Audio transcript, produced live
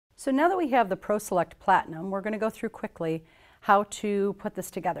So now that we have the ProSelect Platinum, we're going to go through quickly how to put this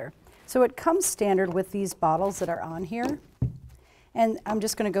together. So it comes standard with these bottles that are on here, and I'm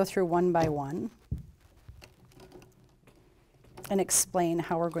just going to go through one by one and explain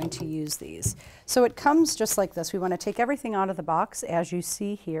how we're going to use these. So it comes just like this. We want to take everything out of the box as you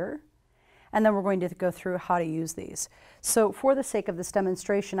see here, and then we're going to go through how to use these. So for the sake of this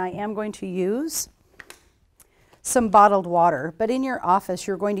demonstration, I am going to use some bottled water, but in your office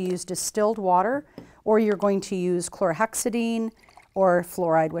you're going to use distilled water, or you're going to use chlorhexidine or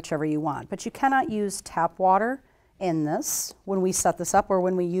fluoride, whichever you want. But you cannot use tap water in this when we set this up or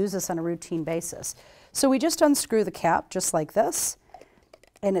when we use this on a routine basis. So we just unscrew the cap just like this,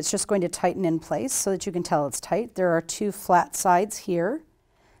 and it's just going to tighten in place so that you can tell it's tight. There are two flat sides here,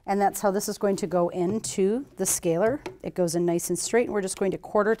 and that's how this is going to go into the scaler. It goes in nice and straight, and we're just going to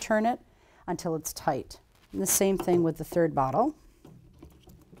quarter turn it until it's tight. And the same thing with the third bottle.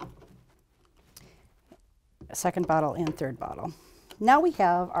 Second bottle and third bottle. Now we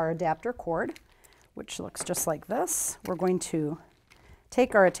have our adapter cord, which looks just like this. We're going to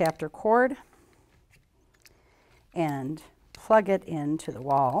take our adapter cord and plug it into the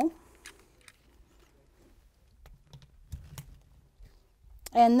wall.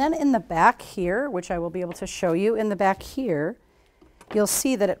 And then in the back here, which I will be able to show you, in the back here, you'll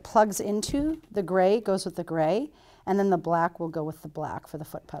see that it plugs into the gray, goes with the gray, and then the black will go with the black for the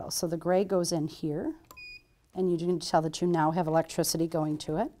foot pedal. So the gray goes in here, and you can tell that you now have electricity going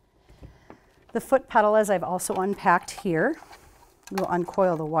to it. The foot pedal, as I've also unpacked here, we'll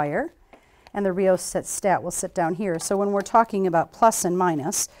uncoil the wire, and the rheostat will sit down here. So when we're talking about plus and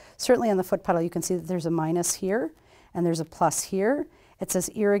minus, certainly on the foot pedal you can see that there's a minus here, and there's a plus here. It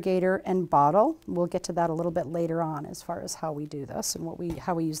says irrigator and bottle. We'll get to that a little bit later on as far as how we do this and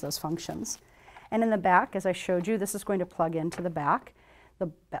how we use those functions. And in the back, as I showed you, this is going to plug into the back.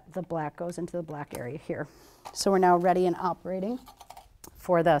 The black goes into the black area here. So we're now ready and operating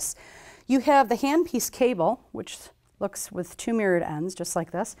for this. You have the handpiece cable, which looks with two mirrored ends, just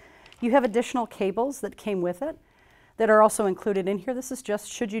like this. You have additional cables that came with it that are also included in here. This is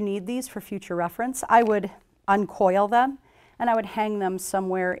just, should you need these for future reference, I would uncoil them and I would hang them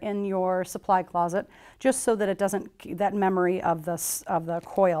somewhere in your supply closet, just so that it doesn't, that memory of the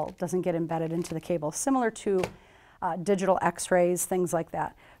coil doesn't get embedded into the cable, similar to digital x-rays, things like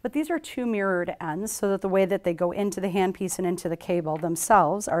that. But these are two mirrored ends, so that the way that they go into the handpiece and into the cable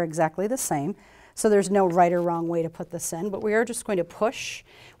themselves are exactly the same. So there's no right or wrong way to put this in, but we are just going to push.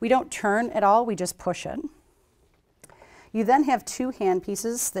 We don't turn at all, we just push it. You then have two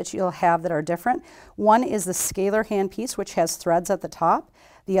handpieces that you'll have that are different. One is the scalar handpiece, which has threads at the top.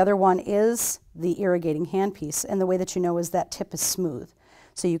 The other one is the irrigating handpiece, and the way that you know is that tip is smooth.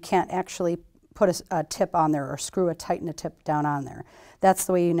 So you can't actually put a tip on there or tighten a tip down on there. That's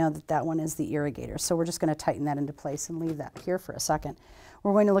the way you know that that one is the irrigator. So we're just going to tighten that into place and leave that here for a second.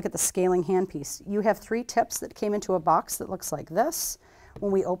 We're going to look at the scaling handpiece. You have three tips that came into a box that looks like this.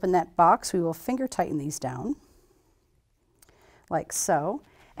 When we open that box, we will finger tighten these down, like so.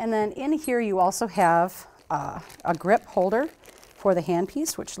 And then in here you also have a grip holder for the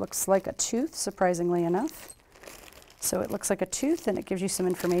handpiece, which looks like a tooth, surprisingly enough. So it looks like a tooth, and it gives you some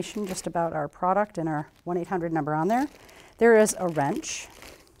information just about our product and our 1-800 number on there. There is a wrench,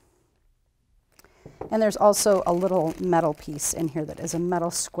 and there's also a little metal piece in here that is a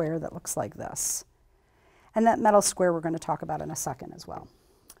metal square that looks like this. And that metal square we're going to talk about in a second as well.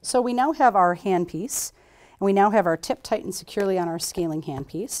 So we now have our handpiece, and we now have our tip tightened securely on our scaling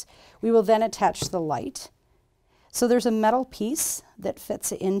handpiece. We will then attach the light. So there's a metal piece that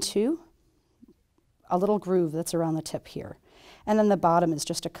fits into a little groove that's around the tip here. And then the bottom is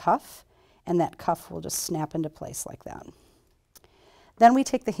just a cuff, and that cuff will just snap into place like that. Then we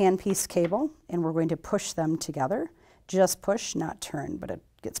take the handpiece cable, and we're going to push them together. Just push, not turn, but it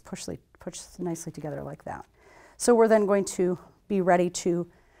gets pushed nicely together like that. So we're then going to be ready to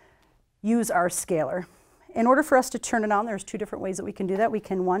use our scaler. In order for us to turn it on, there's two different ways that we can do that. We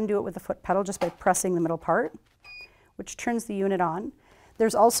can, one, do it with the foot pedal just by pressing the middle part, which turns the unit on.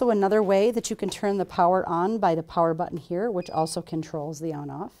 There's also another way that you can turn the power on by the power button here, which also controls the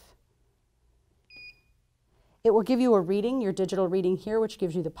on-off. It will give you a reading, your digital reading here, which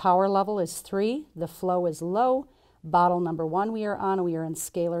gives you the power level is 3, the flow is low, bottle number 1 we are on, and we are in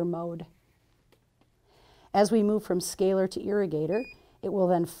scalar mode. As we move from scalar to irrigator, it will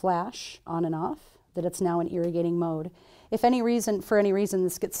then flash on and off that it's now in irrigating mode. If for any reason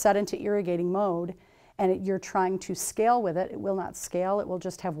this gets set into irrigating mode, and you're trying to scale with it, it will not scale. It will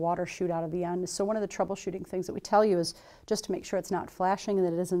just have water shoot out of the end. So one of the troubleshooting things that we tell you is just to make sure it's not flashing and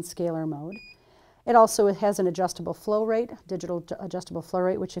that it is in scalar mode. It also has an adjustable flow rate, digital adjustable flow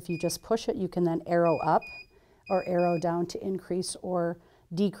rate, which if you just push it, you can then arrow up or arrow down to increase or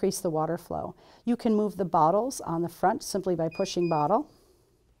decrease the water flow. You can move the bottles on the front simply by pushing bottle,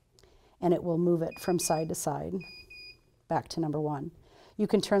 and it will move it from side to side back to number 1. You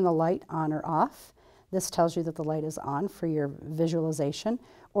can turn the light on or off. This tells you that the light is on for your visualization,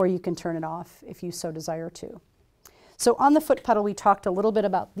 or you can turn it off if you so desire to. So on the foot pedal, we talked a little bit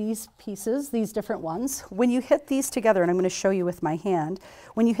about these pieces, these different ones. When you hit these together, and I'm going to show you with my hand,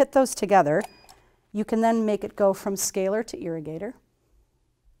 when you hit those together, you can then make it go from scalar to irrigator.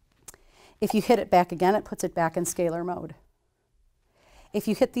 If you hit it back again, it puts it back in scalar mode. If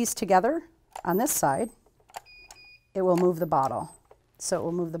you hit these together on this side, it will move the bottle. So it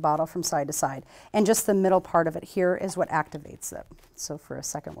will move the bottle from side to side. And just the middle part of it here is what activates it. So for a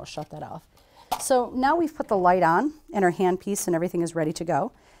second, we'll shut that off. So now we've put the light on and our handpiece and everything is ready to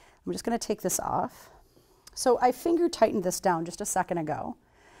go. I'm just going to take this off. So I finger tightened this down just a second ago,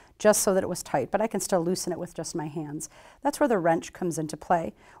 just so that it was tight, but I can still loosen it with just my hands. That's where the wrench comes into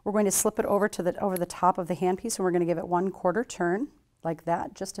play. We're going to slip it over to over the top of the handpiece, and we're going to give it 1/4 turn like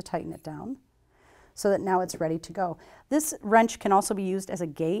that, just to tighten it down, so that now it's ready to go. This wrench can also be used as a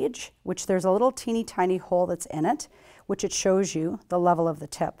gauge, which there's a little teeny tiny hole that's in it, which it shows you the level of the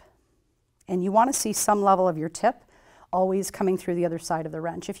tip. And you want to see some level of your tip always coming through the other side of the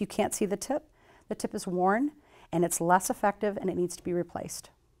wrench. If you can't see the tip is worn and it's less effective and it needs to be replaced.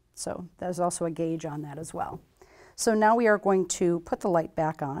 So there's also a gauge on that as well. So now we are going to put the light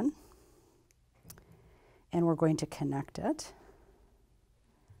back on and we're going to connect it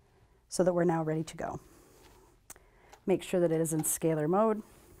so that we're now ready to go. Make sure that it is in scalar mode.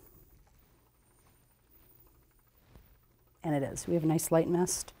 And it is. We have a nice light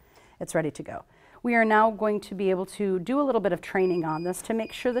mist. It's ready to go. We are now going to be able to do a little bit of training on this to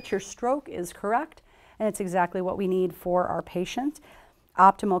make sure that your stroke is correct and it's exactly what we need for our patient.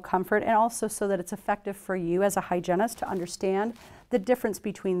 Optimal comfort, and also so that it's effective for you as a hygienist to understand the difference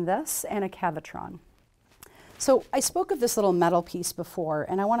between this and a Cavitron. So I spoke of this little metal piece before,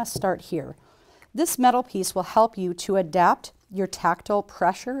 and I want to start here. This metal piece will help you to adapt your tactile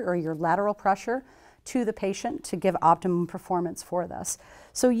pressure or your lateral pressure to the patient to give optimum performance for this.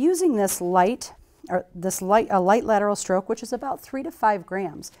 So using this light lateral stroke, which is about 3 to 5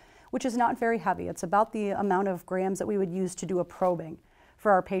 grams, which is not very heavy. It's about the amount of grams that we would use to do a probing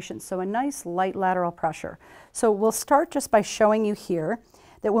for our patients. So a nice light lateral pressure. So we'll start just by showing you here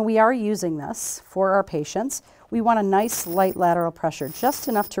that when we are using this for our patients, we want a nice light lateral pressure, just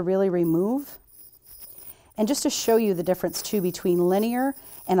enough to really remove, and just to show you the difference too between linear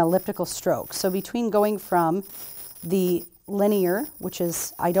and elliptical stroke. So between going from the linear, which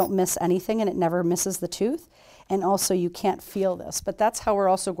is I don't miss anything and it never misses the tooth, and also you can't feel this, but that's how we're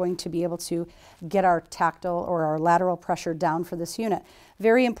also going to be able to get our tactile or our lateral pressure down for this unit.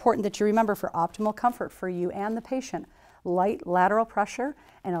 Very important that you remember, for optimal comfort for you and the patient, light lateral pressure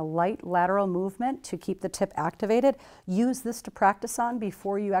and a light lateral movement to keep the tip activated. Use this to practice on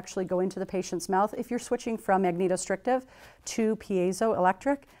before you actually go into the patient's mouth. If you're switching from magnetostrictive to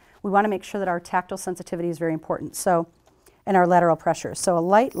piezoelectric, we want to make sure that our tactile sensitivity is very important. So, and our lateral pressure. So a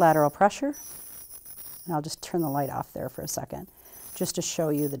light lateral pressure, and I'll just turn the light off there for a second, just to show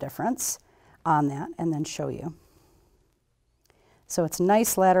you the difference on that, and then show you. So it's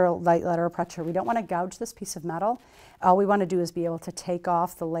nice light lateral pressure. We don't want to gouge this piece of metal. All we want to do is be able to take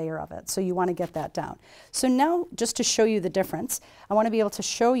off the layer of it. So you want to get that down. So now, just to show you the difference, I want to be able to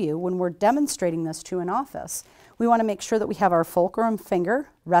show you when we're demonstrating this to an office, we want to make sure that we have our fulcrum finger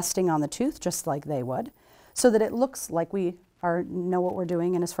resting on the tooth, just like they would, so that it looks like we know what we're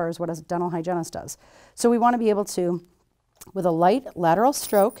doing and as far as what a dental hygienist does. So we want to be able to, with a light lateral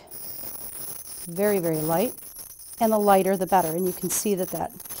stroke, very, very light, and the lighter the better. And you can see that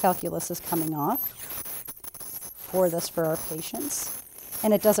that calculus is coming off for this for our patients,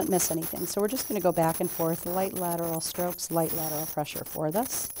 and it doesn't miss anything. So we're just going to go back and forth, light lateral strokes, light lateral pressure for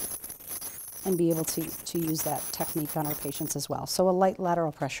this, and be able to use that technique on our patients as well. So a light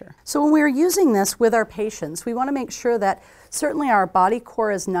lateral pressure. So when we're using this with our patients, we want to make sure that certainly our body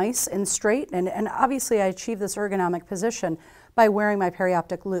core is nice and straight, and obviously I achieve this ergonomic position by wearing my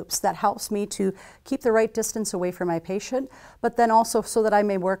perioptic loops. That helps me to keep the right distance away from my patient, but then also so that I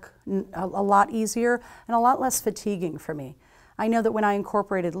may work a lot easier and a lot less fatiguing for me. I know that when I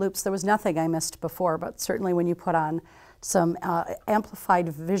incorporated loops, there was nothing I missed before, but certainly when you put on some amplified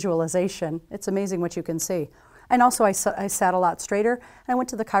visualization, it's amazing what you can see. And also I sat a lot straighter, and I went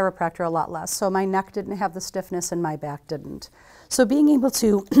to the chiropractor a lot less, so my neck didn't have the stiffness and my back didn't. So being able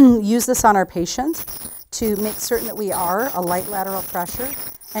to use this on our patient to make certain that we are a light lateral pressure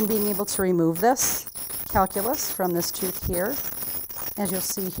and being able to remove this calculus from this tooth here. As you'll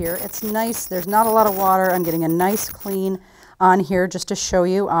see here, it's nice. There's not a lot of water. I'm getting a nice clean on here, just to show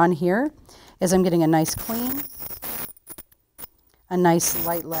you on here, is I'm getting a nice clean, a nice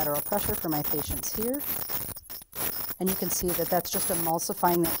light lateral pressure for my patients here. And you can see that that's just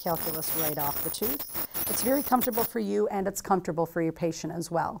emulsifying that calculus right off the tooth. It's very comfortable for you, and it's comfortable for your patient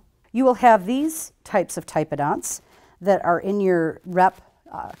as well. You will have these types of typodonts that are in your rep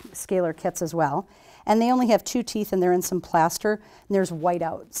scaler kits as well. And they only have 2 teeth, and they're in some plaster, and there's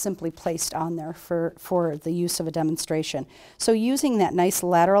whiteout simply placed on there for the use of a demonstration. So using that nice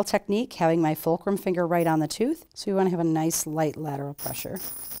lateral technique, having my fulcrum finger right on the tooth, so you want to have a nice light lateral pressure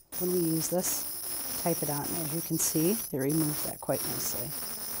when we use this typodont. And as you can see, they remove that quite nicely.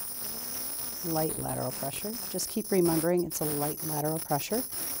 Light lateral pressure. Just keep remembering it's a light lateral pressure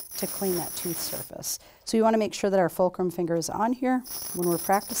to clean that tooth surface. So you want to make sure that our fulcrum finger is on here when we're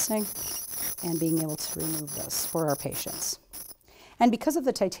practicing, and being able to remove this for our patients. And because of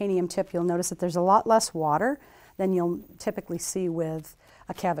the titanium tip, you'll notice that there's a lot less water than you'll typically see with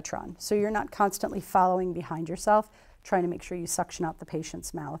a Cavitron. So you're not constantly following behind yourself, trying to make sure you suction out the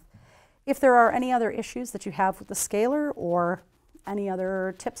patient's mouth. If there are any other issues that you have with the scaler, or any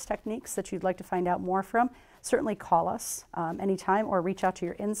other tips, techniques that you'd like to find out more from, certainly call us anytime, or reach out to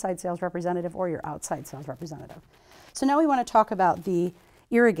your inside sales representative or your outside sales representative. So now we want to talk about the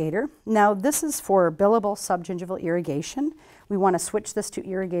Irrigator. Now this is for billable subgingival irrigation. We want to switch this to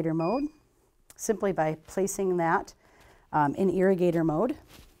Irrigator mode simply by placing that in Irrigator mode.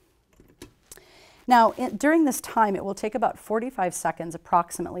 Now during this time, it will take about 45 seconds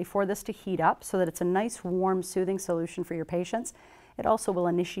approximately for this to heat up so that it's a nice warm soothing solution for your patients. It also will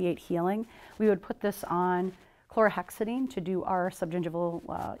initiate healing. We would put this on chlorhexidine to do our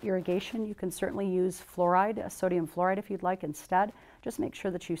subgingival irrigation. You can certainly use fluoride, sodium fluoride if you'd like instead. Just make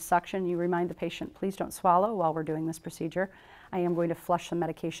sure that you suction. You remind the patient, please don't swallow while we're doing this procedure. I am going to flush some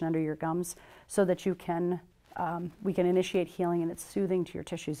medication under your gums so that you can, we can initiate healing, and it's soothing to your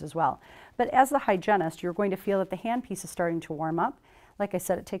tissues as well. But as the hygienist, you're going to feel that the handpiece is starting to warm up. Like I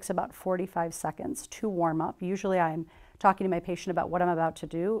said, it takes about 45 seconds to warm up. Usually I'm talking to my patient about what I'm about to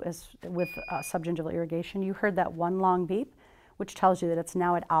do is with subgingival irrigation. You heard that one long beep, which tells you that it's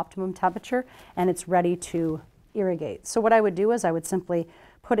now at optimum temperature and it's ready to irrigate. So what I would do is I would simply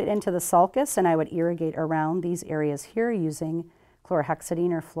put it into the sulcus, and I would irrigate around these areas here using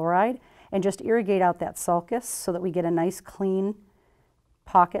chlorhexidine or fluoride, and just irrigate out that sulcus so that we get a nice clean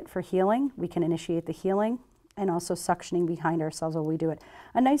pocket for healing. We can initiate the healing, and also suctioning behind ourselves while we do it.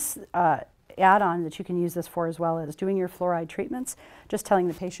 A nice add-on that you can use this for as well is doing your fluoride treatments, just telling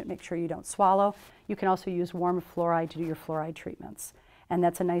the patient make sure you don't swallow. You can also use warm fluoride to do your fluoride treatments. And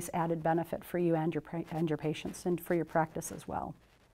that's a nice added benefit for you and your patients, and for your practice as well.